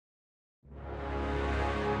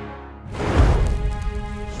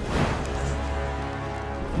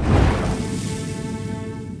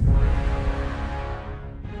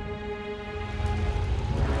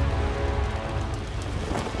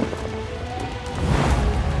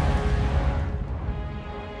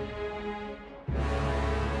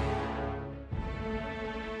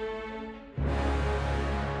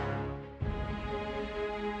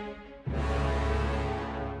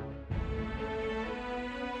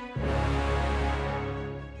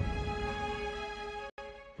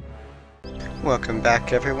Welcome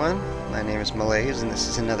back, everyone. My name is Malaiz, and this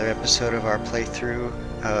is another episode of our playthrough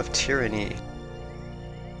of Tyranny.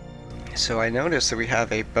 So I noticed that we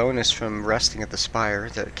have a bonus from resting at the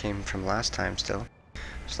spire that came from last time still.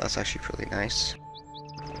 So that's actually pretty nice.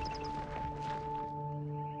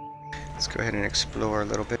 Let's go ahead and explore a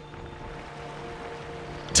little bit.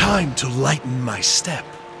 Time to lighten my step.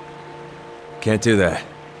 Can't do that.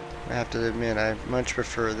 I have to admit, I much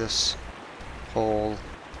prefer this whole...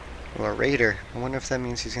 Well, a raider. I wonder if that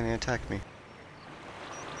means he's going to attack me.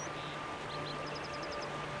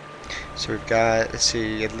 So we've got, let's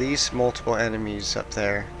see, at least multiple enemies up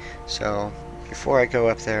there. So before I go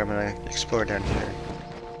up there, I'm going to explore down here.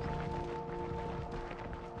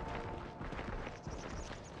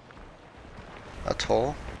 A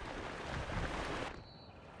toll?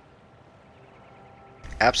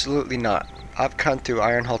 Absolutely not. I've come through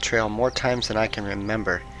Ironhull Trail more times than I can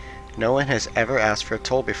remember. No one has ever asked for a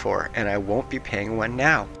toll before, and I won't be paying one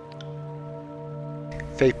now.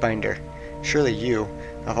 Fatebinder, surely you,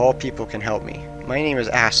 of all people, can help me. My name is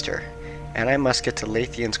Aster, and I must get to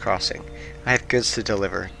Lathian's Crossing. I have goods to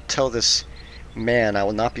deliver. Tell this man I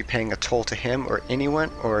will not be paying a toll to him or anyone,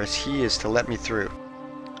 or as he is to let me through.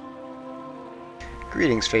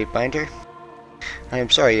 Greetings, Fatebinder. I am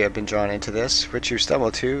sorry you have been drawn into this. What you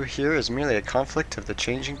stumbled to here is merely a conflict of the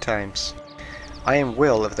changing times. I am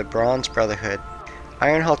Will of the Bronze Brotherhood.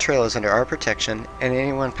 Ironhull Trail is under our protection, and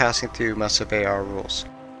anyone passing through must obey our rules.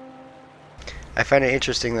 I find it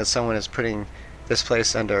interesting that someone is putting this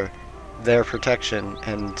place under their protection,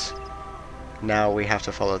 and now we have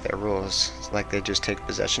to follow their rules. It's like they just take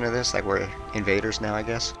possession of this, like we're invaders now, I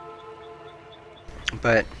guess.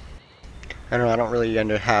 But I don't know, I don't really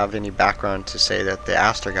have any background to say that the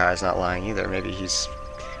Aster guy is not lying either. Maybe he's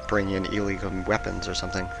bringing in illegal weapons or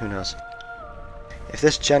something, who knows. If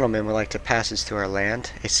this gentleman would like to passage through our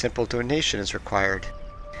land, a simple donation is required.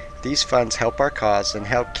 These funds help our cause and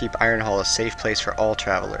help keep Ironhull a safe place for all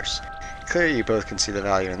travelers. Clearly you both can see the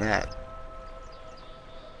value in that.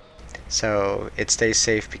 So it stays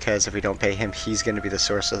safe because if we don't pay him, he's going to be the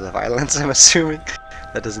source of the violence, I'm assuming.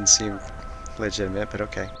 That doesn't seem legitimate, but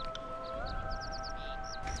okay.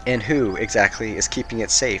 And who, exactly, is keeping it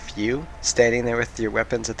safe? You, standing there with your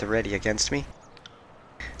weapons at the ready against me?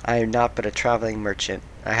 I am not but a traveling merchant.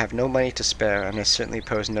 I have no money to spare, and I certainly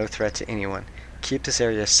pose no threat to anyone. Keep this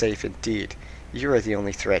area safe indeed. You are the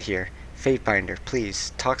only threat here. Fatebinder,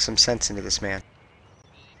 please, talk some sense into this man.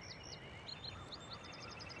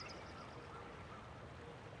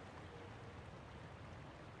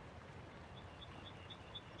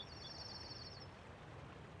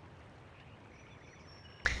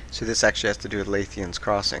 So this actually has to do with Lathian's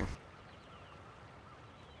Crossing.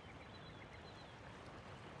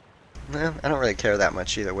 Well, I don't really care that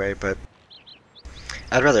much either way, but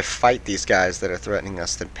I'd rather fight these guys that are threatening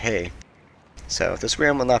us than pay. So, this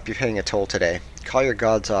realm will not be paying a toll today. Call your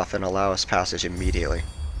gods off and allow us passage immediately.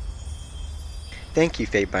 Thank you,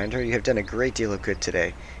 Fatebinder. You have done a great deal of good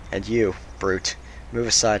today. And you, brute, move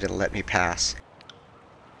aside and let me pass.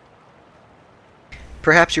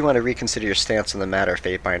 Perhaps you want to reconsider your stance on the matter,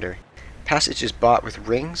 Fatebinder. Passage is bought with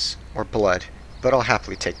rings or blood, but I'll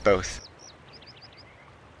happily take both.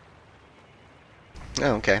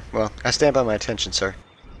 Oh, okay. Well, I stand by my attention, sir.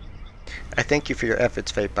 I thank you for your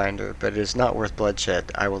efforts, Fatebinder, but it is not worth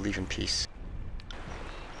bloodshed. I will leave in peace.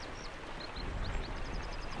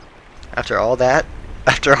 After all that,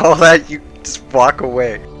 you just walk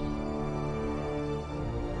away.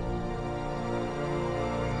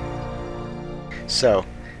 So,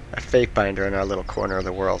 a Fatebinder in our little corner of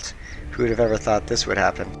the world. Who would have ever thought this would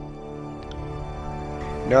happen?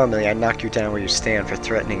 Normally, I'd knock you down where you stand for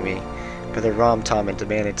threatening me. But the Rom-Tom had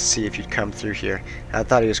demanded to see if you'd come through here. I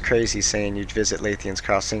thought he was crazy saying you'd visit Lathian's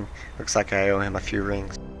Crossing. Looks like I owe him a few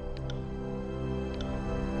rings.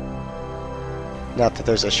 Not that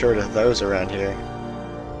there's a shortage of those around here.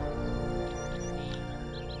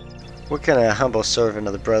 What can a humble servant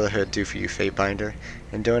of the Brotherhood do for you, Fatebinder?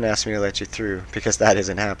 And don't ask me to let you through, because that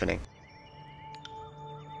isn't happening.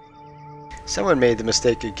 Someone made the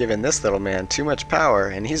mistake of giving this little man too much power,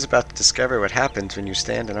 and he's about to discover what happens when you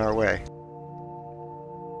stand in our way.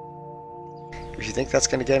 If you think that's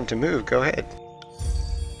going to get him to move, go ahead.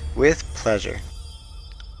 With pleasure.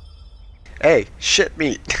 Hey, shit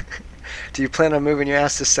meat! Do you plan on moving your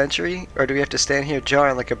ass this century, or do we have to stand here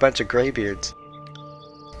jarring like a bunch of graybeards?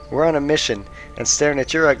 We're on a mission, and staring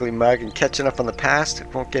at your ugly mug and catching up on the past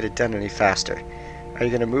won't get it done any faster. Are you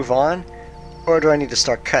going to move on, or do I need to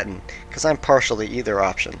start cutting? Because I'm partial to either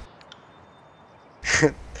option.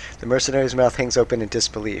 The mercenary's mouth hangs open in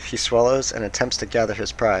disbelief. He swallows and attempts to gather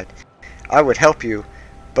his pride. I would help you,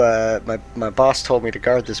 but my boss told me to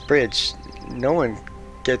guard this bridge. No one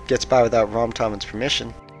gets by without Rom Tommen's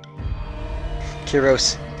permission.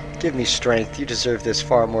 Kiros, give me strength. You deserve this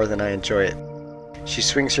far more than I enjoy it. She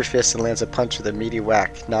swings her fist and lands a punch with a meaty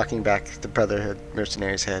whack, knocking back the Brotherhood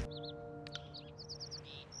mercenary's head.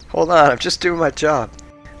 Hold on, I'm just doing my job.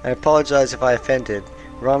 I apologize if I offended.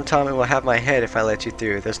 Rom Tommen will have my head if I let you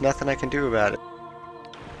through. There's nothing I can do about it.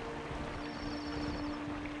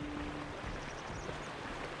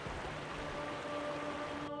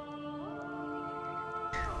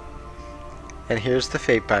 And here's the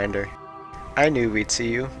Fate Binder. I knew we'd see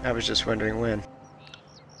you. I was just wondering when.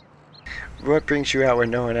 What brings you out where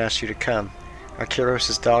no one asked you to come? Are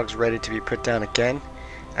Kiros' dogs ready to be put down again?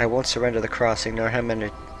 I won't surrender the crossing, nor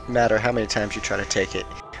matter how many times you try to take it.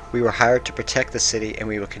 We were hired to protect the city, and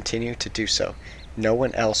we will continue to do so. No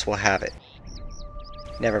one else will have it.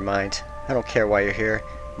 Never mind. I don't care why you're here.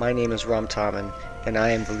 My name is Rom Tommen, and I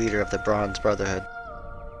am the leader of the Bronze Brotherhood.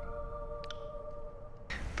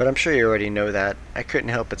 But I'm sure you already know that. I couldn't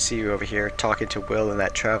help but see you over here, talking to Will and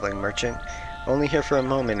that traveling merchant. Only here for a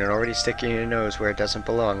moment and already sticking your nose where it doesn't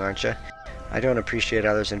belong, aren't you? I don't appreciate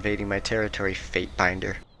others invading my territory, Fate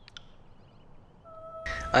Binder.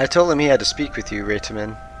 I told him he had to speak with you,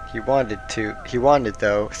 Raytaman. He wanted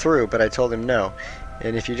though, through, but I told him no.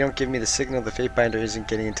 And if you don't give me the signal, the Fate Binder isn't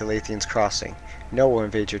getting into Lathian's Crossing. No one will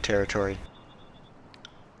invade your territory.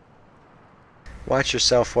 Watch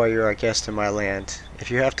yourself while you're a guest in my land.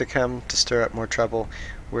 If you have to come to stir up more trouble,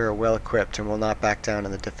 we are well equipped and will not back down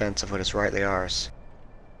in the defense of what is rightly ours.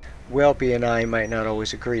 Welby and I might not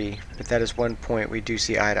always agree, but that is one point we do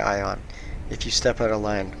see eye to eye on. If you step out of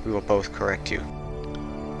line, we will both correct you.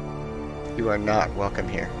 You are not welcome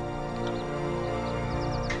here.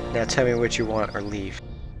 Now tell me what you want or leave.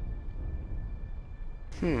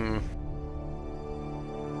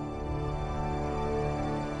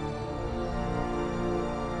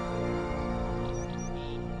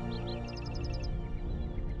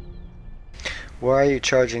 Why are you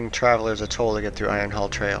charging travelers a toll to get through Ironhall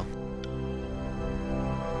Trail?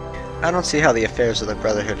 I don't see how the affairs of the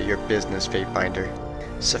Brotherhood are your business, Fatebinder.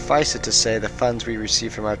 Suffice it to say, the funds we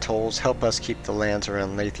receive from our tolls help us keep the lands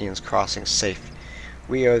around Lathian's Crossing safe.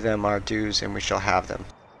 We owe them our dues, and we shall have them.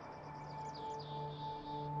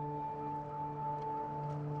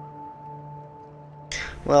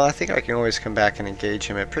 Well, I think I can always come back and engage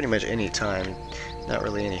him at pretty much any time. Not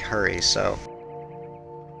really any hurry, so...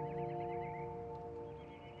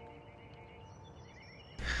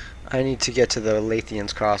 I need to get to the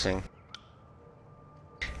Lathian's Crossing.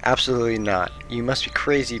 Absolutely not. You must be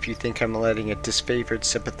crazy if you think I'm letting a disfavored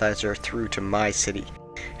sympathizer through to my city.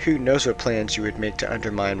 Who knows what plans you would make to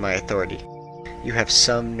undermine my authority. You have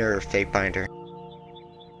some nerve, Fatebinder.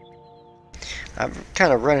 I'm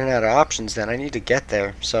kind of running out of options then. I need to get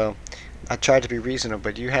there, so I tried to be reasonable,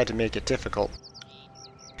 but you had to make it difficult.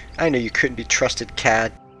 I know you couldn't be trusted,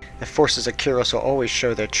 cad. The forces of Kiros will always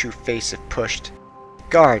show their true face if pushed.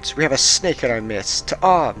 Guards, we have a snake in our midst. To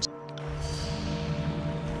arms!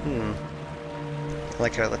 I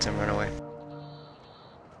like how it lets him run away.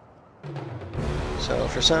 So,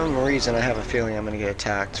 for some reason, I have a feeling I'm going to get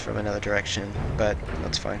attacked from another direction, but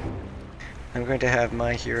that's fine. I'm going to have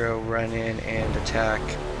my hero run in and attack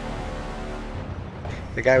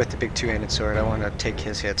the guy with the big two-handed sword. I want to take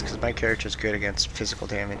his hits, because my character's good against physical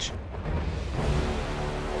damage.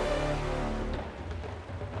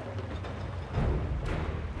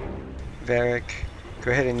 Varric,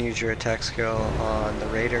 go ahead and use your attack skill on the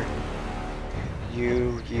Raider.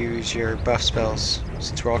 You use your buff spells,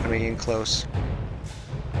 since we're all going to be in close.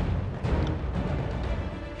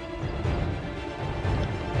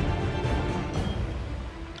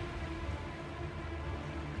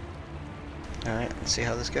 Alright, let's see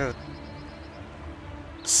how this goes.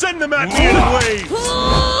 Send them at me in waves!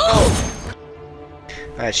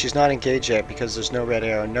 Alright, she's not engaged yet because there's no red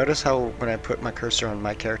arrow. Notice how when I put my cursor on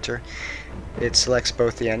my character, it selects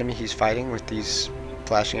both the enemy he's fighting with these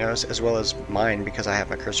flashing arrows as well as mine because I have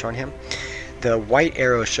my cursor on him. The white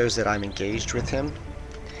arrow shows that I'm engaged with him.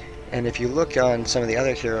 And if you look on some of the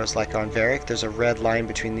other heroes, like on Varric, there's a red line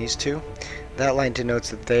between these two. That line denotes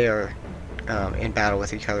that they are in battle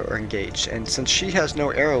with each other or engaged. And since she has no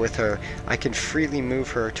arrow with her, I can freely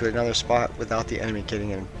move her to another spot without the enemy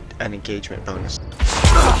getting an engagement bonus.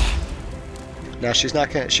 Now she's not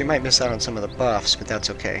gonna. She might miss out on some of the buffs, but that's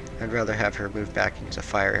okay. I'd rather have her move back and use a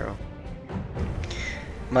fire arrow.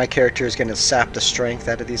 My character is gonna sap the strength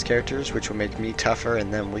out of these characters, which will make me tougher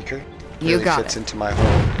and them weaker. You got fits it. into my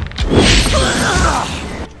whole.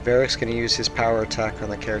 Varric's gonna use his power attack on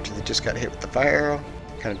the character that just got hit with the fire arrow,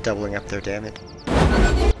 kind of doubling up their damage.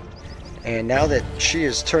 And now that she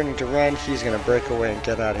is turning to run, he's going to break away and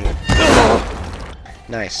get out of here.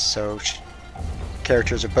 Nice. So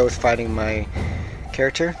characters are both fighting my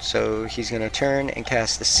character. So he's going to turn and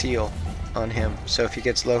cast the seal on him. So if he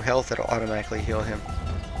gets low health, it'll automatically heal him.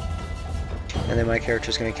 And then my character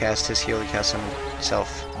is going to cast his heal. He casts on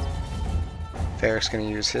himself. Varric's going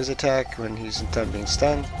to use his attack when he's done being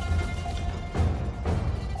stunned.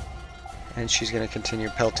 And she's going to continue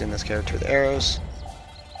pelting this character with arrows.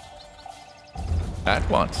 At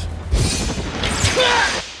once.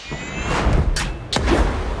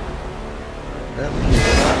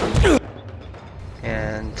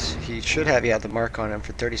 And he should have, the mark on him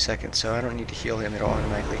for 30 seconds, so I don't need to heal him, it'll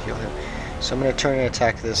automatically heal him. So I'm going to turn and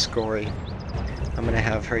attack this Gory. I'm going to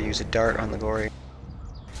have her use a dart on the Gory.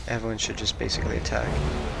 Everyone should just basically attack.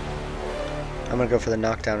 I'm going to go for the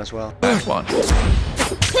knockdown as well. At once.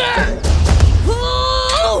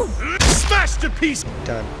 Smashed to pieces!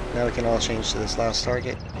 Done. Now we can all change to this last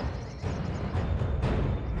target.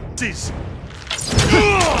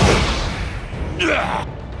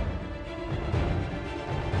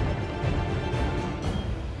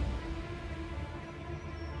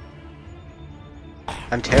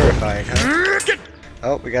 I'm terrified, huh?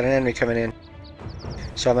 Oh, we got an enemy coming in.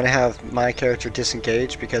 So I'm going to have my character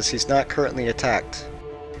disengage because he's not currently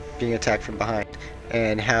being attacked from behind.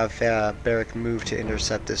 And have Barrick move to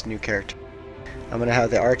intercept this new character. I'm going to have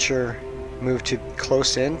the archer move to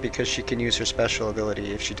close in because she can use her special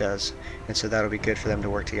ability if she does. And so that'll be good for them to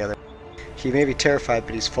work together. He may be terrified,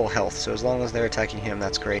 but he's full health, so as long as they're attacking him,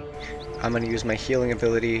 that's great. I'm going to use my healing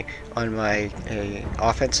ability on my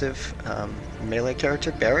offensive melee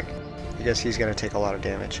character, Barrick, because he's going to take a lot of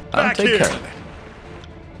damage. I'll take care of it.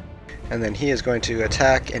 And then he is going to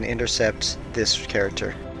attack and intercept this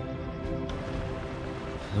character.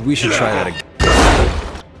 We should try that again.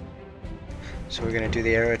 So we're going to do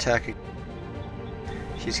the arrow attack.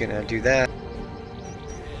 He's going to do that.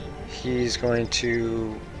 He's going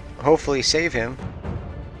to hopefully save him.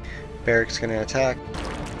 Barrick's going to attack.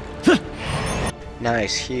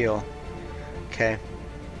 Nice, heal. Okay.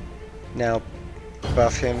 Now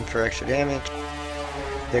buff him for extra damage.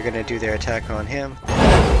 They're going to do their attack on him.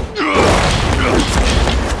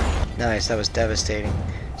 Nice, that was devastating.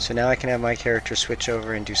 So now I can have my character switch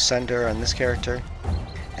over and do Sunder on this character.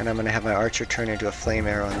 And I'm going to have my archer turn into a flame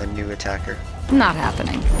arrow on the new attacker. Not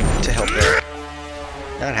happening. To help Barrick.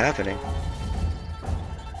 Not happening.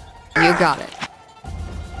 You got it.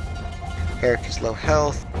 Barrick is low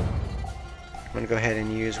health. I'm going to go ahead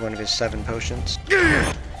and use one of his 7 potions.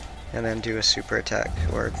 And then do a super attack.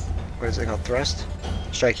 Or, what is it called? Thrust?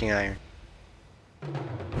 Striking Iron. And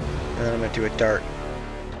then I'm going to do a dart.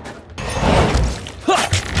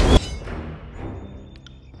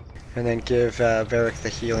 And then give Varric the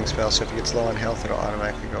healing spell, so if he gets low on health, it'll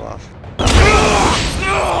automatically go off. The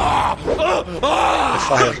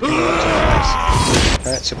fire can go up to nice.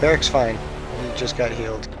 Alright, so Barrick's fine. He just got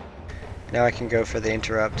healed. Now I can go for the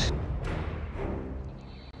interrupt.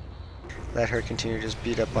 Let her continue to just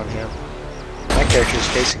beat up on him. My character is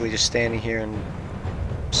basically just standing here and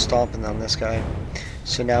stomping on this guy.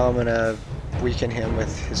 So now I'm going to weaken him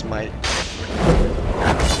with his might.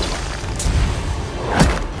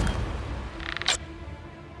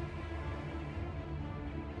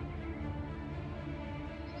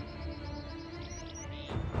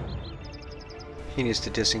 He needs to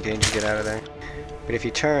disengage and get out of there. But if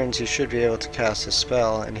he turns, he should be able to cast a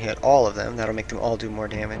spell and hit all of them. That'll make them all do more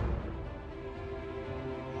damage.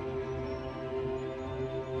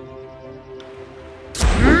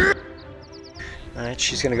 Alright,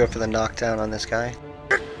 she's gonna go for the knockdown on this guy.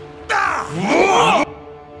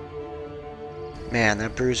 Man,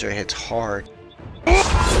 that bruiser hits hard.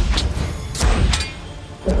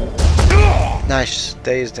 Nice,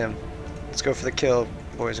 dazed him. Let's go for the kill,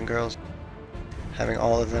 boys and girls. Having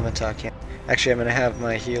all of them attack him. Actually, I'm gonna have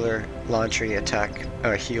my healer Laundry attack,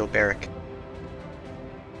 or heal Barrick.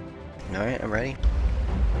 Alright, I'm ready.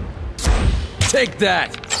 Take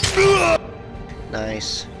that!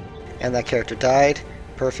 Nice. And that character died.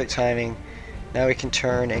 Perfect timing. Now we can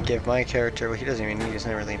turn and give my character, well, he doesn't even need, he's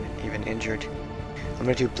never even injured. I'm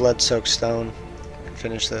gonna do Blood-Soaked Stone and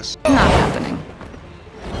finish this. Not happening.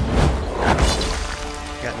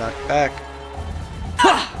 Got knocked back.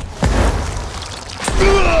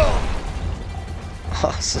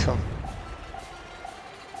 Awesome.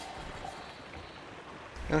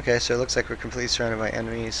 Okay, so it looks like we're completely surrounded by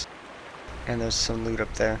enemies. And there's some loot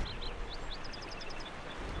up there.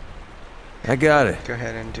 I got it. Go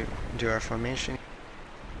ahead and do our formation.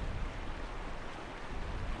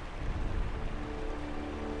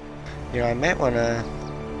 You know, I might want to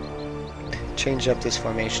change up this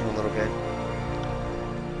formation a little bit.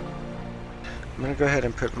 I'm going to go ahead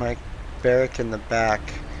and put my barrack in the back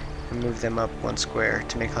and move them up 1 square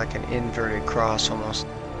to make like an inverted cross almost.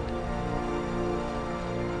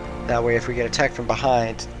 That way if we get attacked from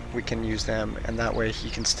behind, we can use them, and that way he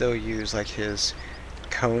can still use like his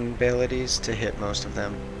cone abilities to hit most of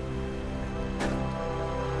them.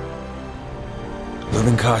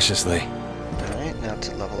 Moving cautiously. Alright, now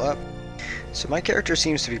to level up. So my character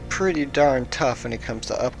seems to be pretty darn tough when it comes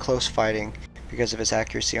to up close fighting because of his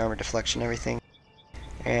accuracy, armor deflection, everything.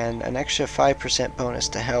 And an extra 5% bonus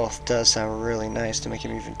to health does sound really nice to make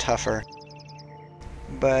him even tougher.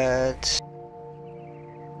 But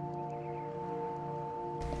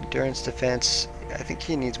endurance defense, I think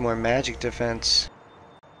he needs more magic defense.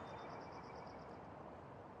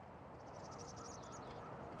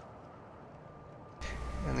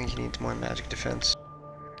 I think he needs more magic defense.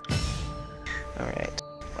 Alright.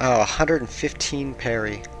 Oh, 115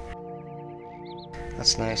 parry.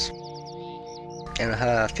 That's nice. And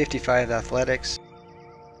 55 athletics.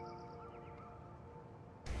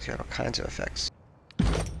 He's got all kinds of effects.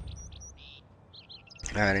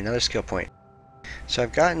 Alright, another skill point. So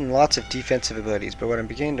I've gotten lots of defensive abilities, but what I'm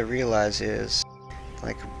beginning to realize is,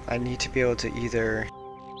 like, I need to be able to either...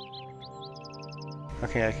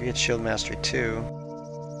 Okay, I could get Shield Mastery too.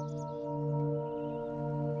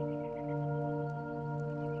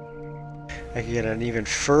 I could get an even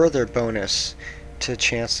further bonus to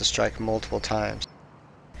chance to strike multiple times.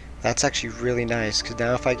 That's actually really nice, because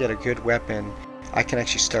now if I get a good weapon, I can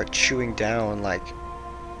actually start chewing down, like,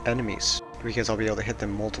 enemies, because I'll be able to hit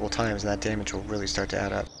them multiple times, and that damage will really start to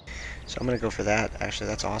add up. So I'm going to go for that, actually.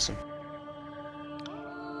 That's awesome.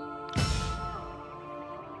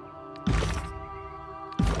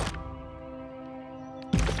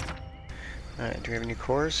 Alright, do we have any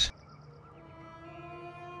cores?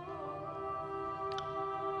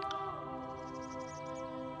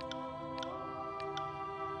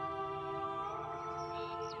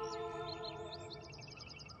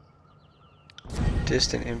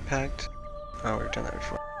 Distant impact. Oh, we've done that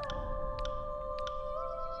before.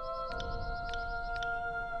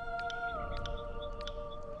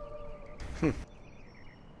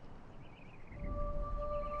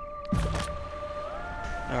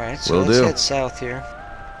 Alright, so let's head south here.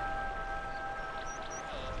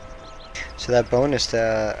 So that bonus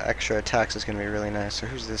to extra attacks is going to be really nice. So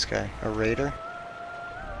who's this guy? A raider?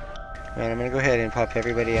 Alright, I'm going to go ahead and pop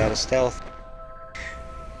everybody out of stealth.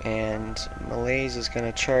 And Malaiz is going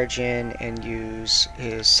to charge in and use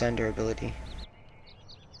his Sunder ability.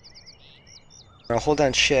 I'll hold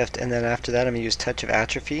down shift, and then after that I'm going to use Touch of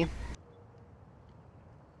Atrophy.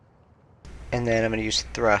 And then I'm going to use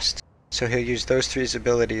Thrust. So he'll use those 3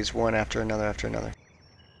 abilities one after another after another.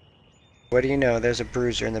 What do you know? There's a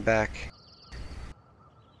bruiser in the back.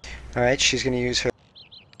 Alright, she's going to use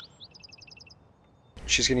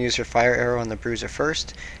her fire arrow on the bruiser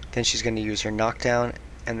first, then she's going to use her knockdown,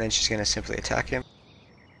 and then she's going to simply attack him.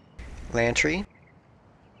 Lantry.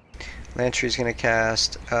 Lantry's going to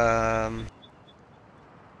cast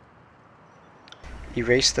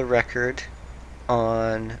Erase the Record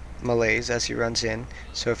on Malaiz as he runs in,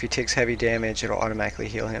 so if he takes heavy damage it'll automatically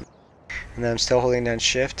heal him. And then I'm still holding down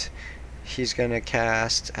shift. He's going to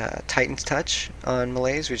cast Titan's Touch on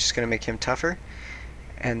Malaiz, which is going to make him tougher.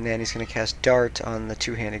 And then he's going to cast Dart on the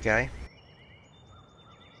two-handed guy.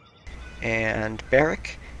 And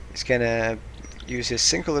Barrack is going to use his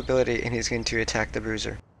single ability, and he's going to attack the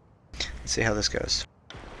bruiser. Let's see how this goes.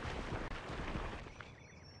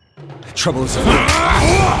 Trouble is afoot.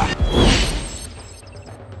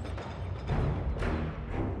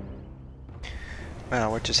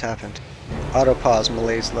 Wow, what just happened? Auto pause,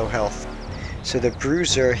 Malaiz low health. So the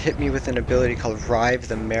bruiser hit me with an ability called Rive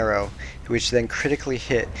the Marrow, which then critically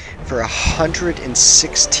hit for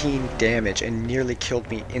 116 damage and nearly killed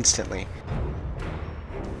me instantly.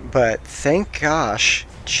 But thank gosh,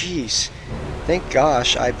 jeez, thank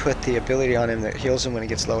gosh I put the ability on him that heals him when he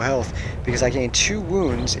gets low health, because I gained 2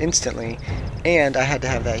 wounds instantly, and I had to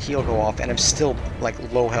have that heal go off, and I'm still like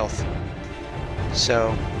low health.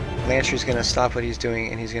 So Lantry's gonna stop what he's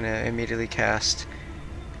doing, and he's gonna immediately cast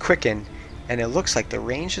Quicken, and it looks like the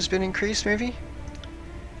range has been increased, maybe?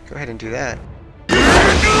 Go ahead and do that.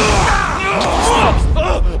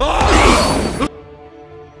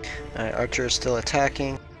 Alright, Archer is still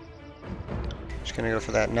attacking. Just gonna go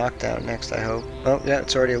for that knockdown next, I hope. Oh, yeah,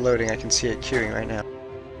 it's already loading. I can see it queuing right now.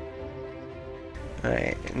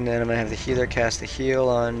 Alright, and then I'm gonna have the healer cast the heal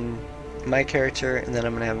on my character, and then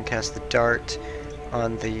I'm gonna have him cast the dart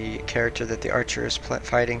on the character that the archer is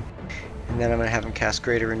fighting. And then I'm going to have him cast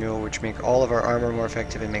Greater Renewal, which make all of our armor more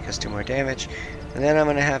effective and make us do more damage. And then I'm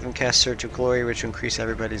going to have him cast Surge of Glory, which will increase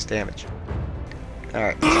everybody's damage.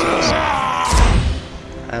 Alright, let's do this.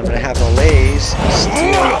 I'm going to have Malaiz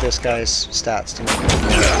steal this guy's stats to make him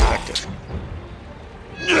more effective.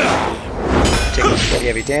 Taking pretty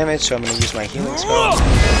heavy damage, so I'm going to use my healing spell.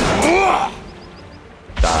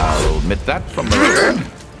 I'll admit that from the record.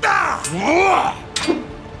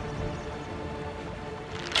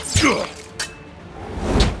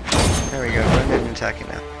 There we go, I'm in attacking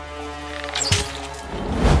now.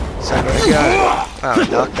 So I got it. Wow,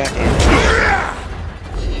 knocked that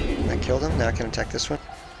in. That killed him, now I can attack this one.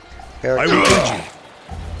 I will get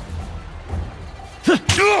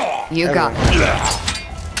you. You got it.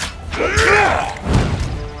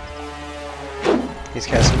 He's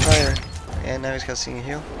casting fire, and now he's casting a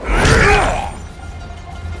heal.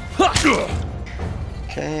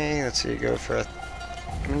 Okay, let's see, go for a...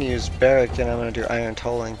 I'm gonna use Barrack, and I'm gonna do Iron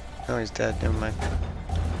Tolling. Oh, he's dead, never mind.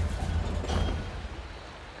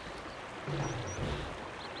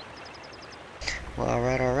 Well,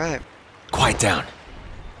 alright. Quiet down.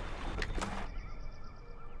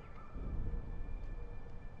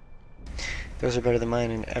 Those are better than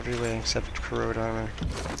mine in every way except corrode armor.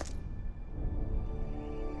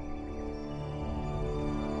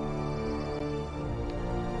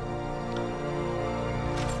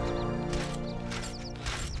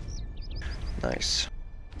 Nice.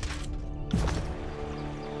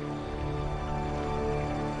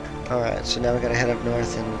 Alright, so now we gotta head up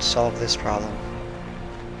north and solve this problem.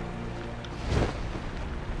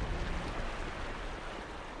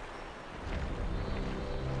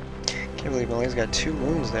 Can't believe Malaiz got 2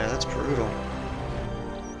 wounds there, that's brutal.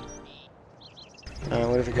 Alright,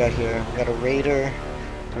 what have we got here? We got a raider,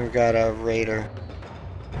 and we've got a raider.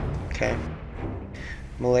 Okay.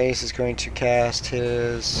 Malaiz is going to cast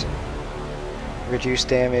his reduced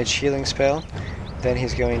damage healing spell. Then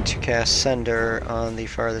he's going to cast Sunder on the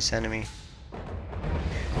farthest enemy.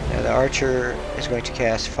 Now the archer is going to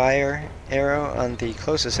cast Fire Arrow on the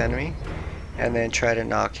closest enemy, and then try to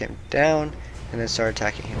knock him down, and then start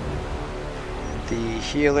attacking him. The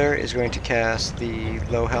healer is going to cast the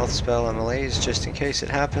low health spell on Malaiz just in case it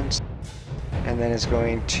happens, and then is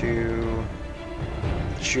going to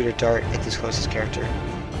shoot a dart at this closest character.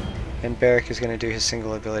 And Barrack is going to do his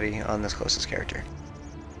single ability on this closest character.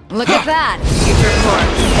 Look at that! Future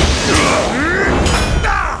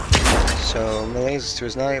corpse. So Malaiz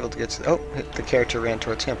was not able to get to... Oh, the character ran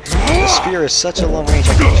towards him. The spear is such a long range,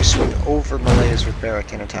 I can actually swing over Malaiz with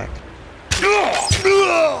Barrack and attack.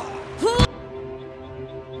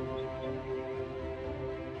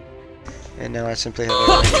 And now I simply have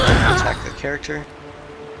to try to attack the character.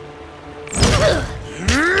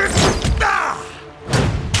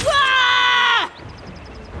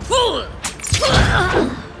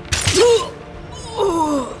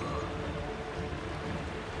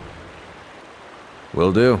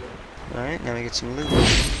 Will do. Alright, now we get some loot.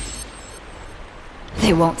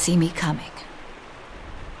 They won't see me coming.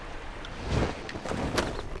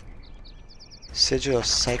 Sigil of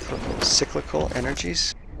cyclical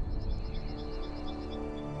energies.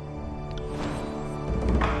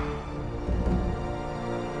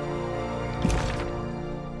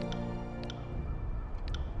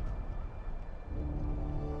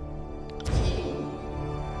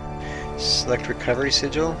 Select recovery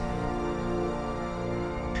sigil.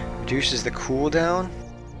 Reduces the cooldown.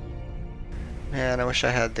 Man, I wish I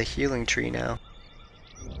had the healing tree now.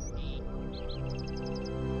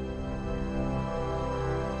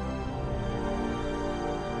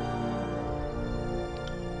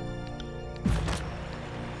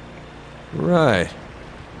 Right.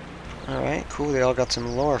 Alright, cool. They all got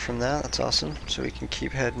some lore from that. That's awesome. So we can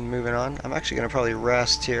keep heading, moving on. I'm actually going to probably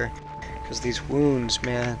rest here, because these wounds,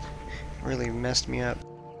 man, really messed me up.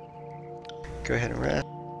 Go ahead and rest.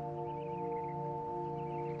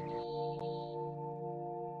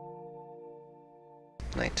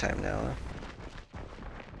 Nighttime now, huh?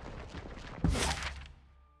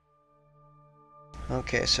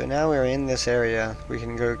 Okay, so now we're in this area. We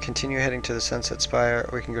can go continue heading to the Sunset Spire,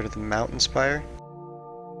 or we can go to the Mountain Spire.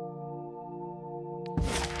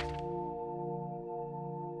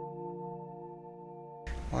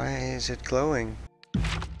 Why is it glowing?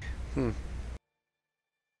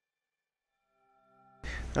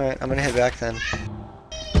 Alright, I'm gonna head back then.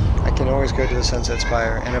 I can always go to the Sunset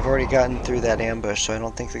Spire, and I've already gotten through that ambush, so I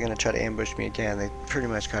don't think they're gonna try to ambush me again. They pretty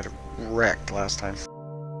much got wrecked last time.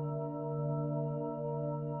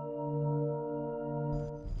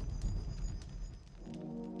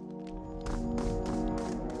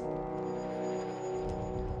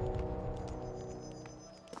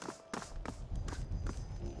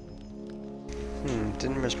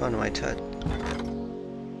 didn't respond to my touch.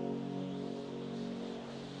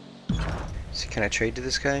 So can I trade to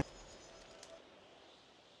this guy?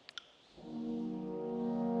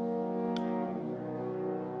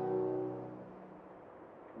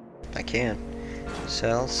 I can.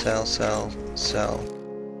 Sell, sell, sell, sell.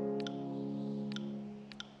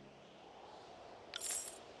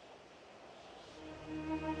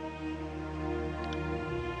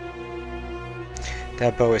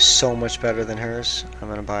 That bow is so much better than hers. I'm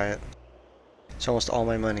gonna buy it. It's almost all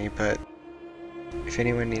my money, but if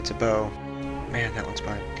anyone needs a bow, man, that one's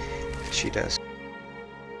mine. She does.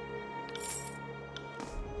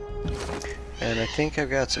 And I think I've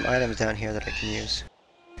got some items down here that I can use.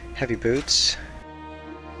 Heavy boots.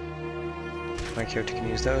 My character can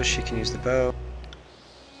use those. She can use the bow.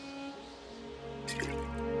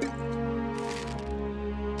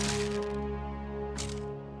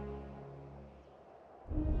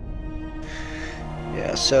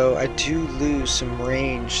 Yeah, so I do lose some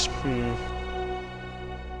range.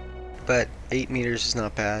 But 8 meters is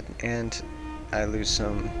not bad, and I lose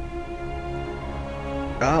some...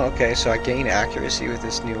 Oh, okay, so I gain accuracy with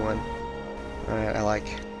this new one. Alright, I like.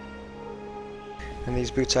 And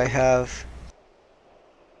these boots I have...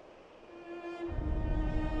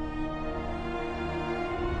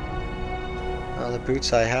 Oh, the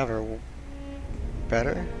boots I have are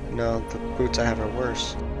better? No, the boots I have are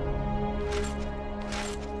worse.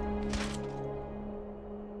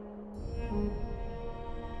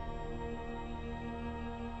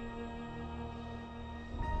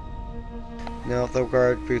 No, the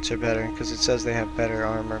guard boots are better, because it says they have better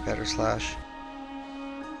armor, better slash.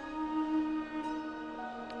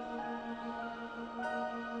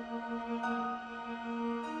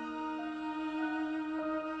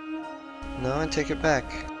 No, I take it back.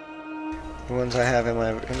 The ones I have in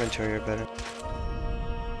my inventory are better.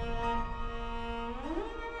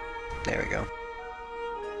 There we go.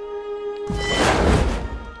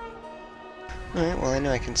 Alright, well I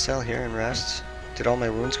know I can sell here and rest. Did all my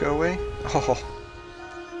wounds go away? Oh.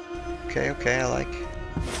 Okay, okay, I like.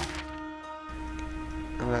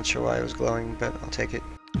 I'm not sure why it was glowing, but I'll take it.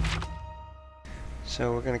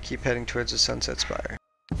 So we're gonna keep heading towards the Sunset Spire.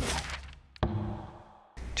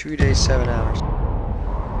 2 days, 7 hours.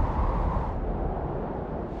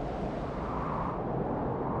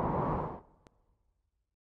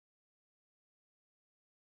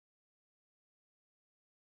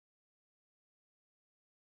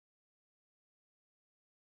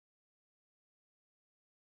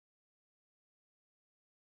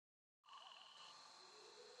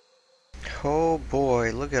 Oh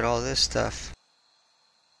boy, look at all this stuff.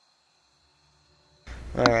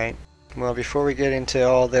 Alright, well before we get into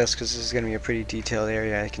all this, because this is going to be a pretty detailed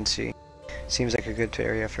area I can see, seems like a good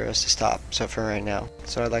area for us to stop, so for right now.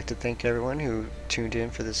 So I'd like to thank everyone who tuned in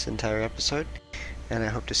for this entire episode, and I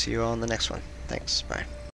hope to see you all in the next one. Thanks, bye.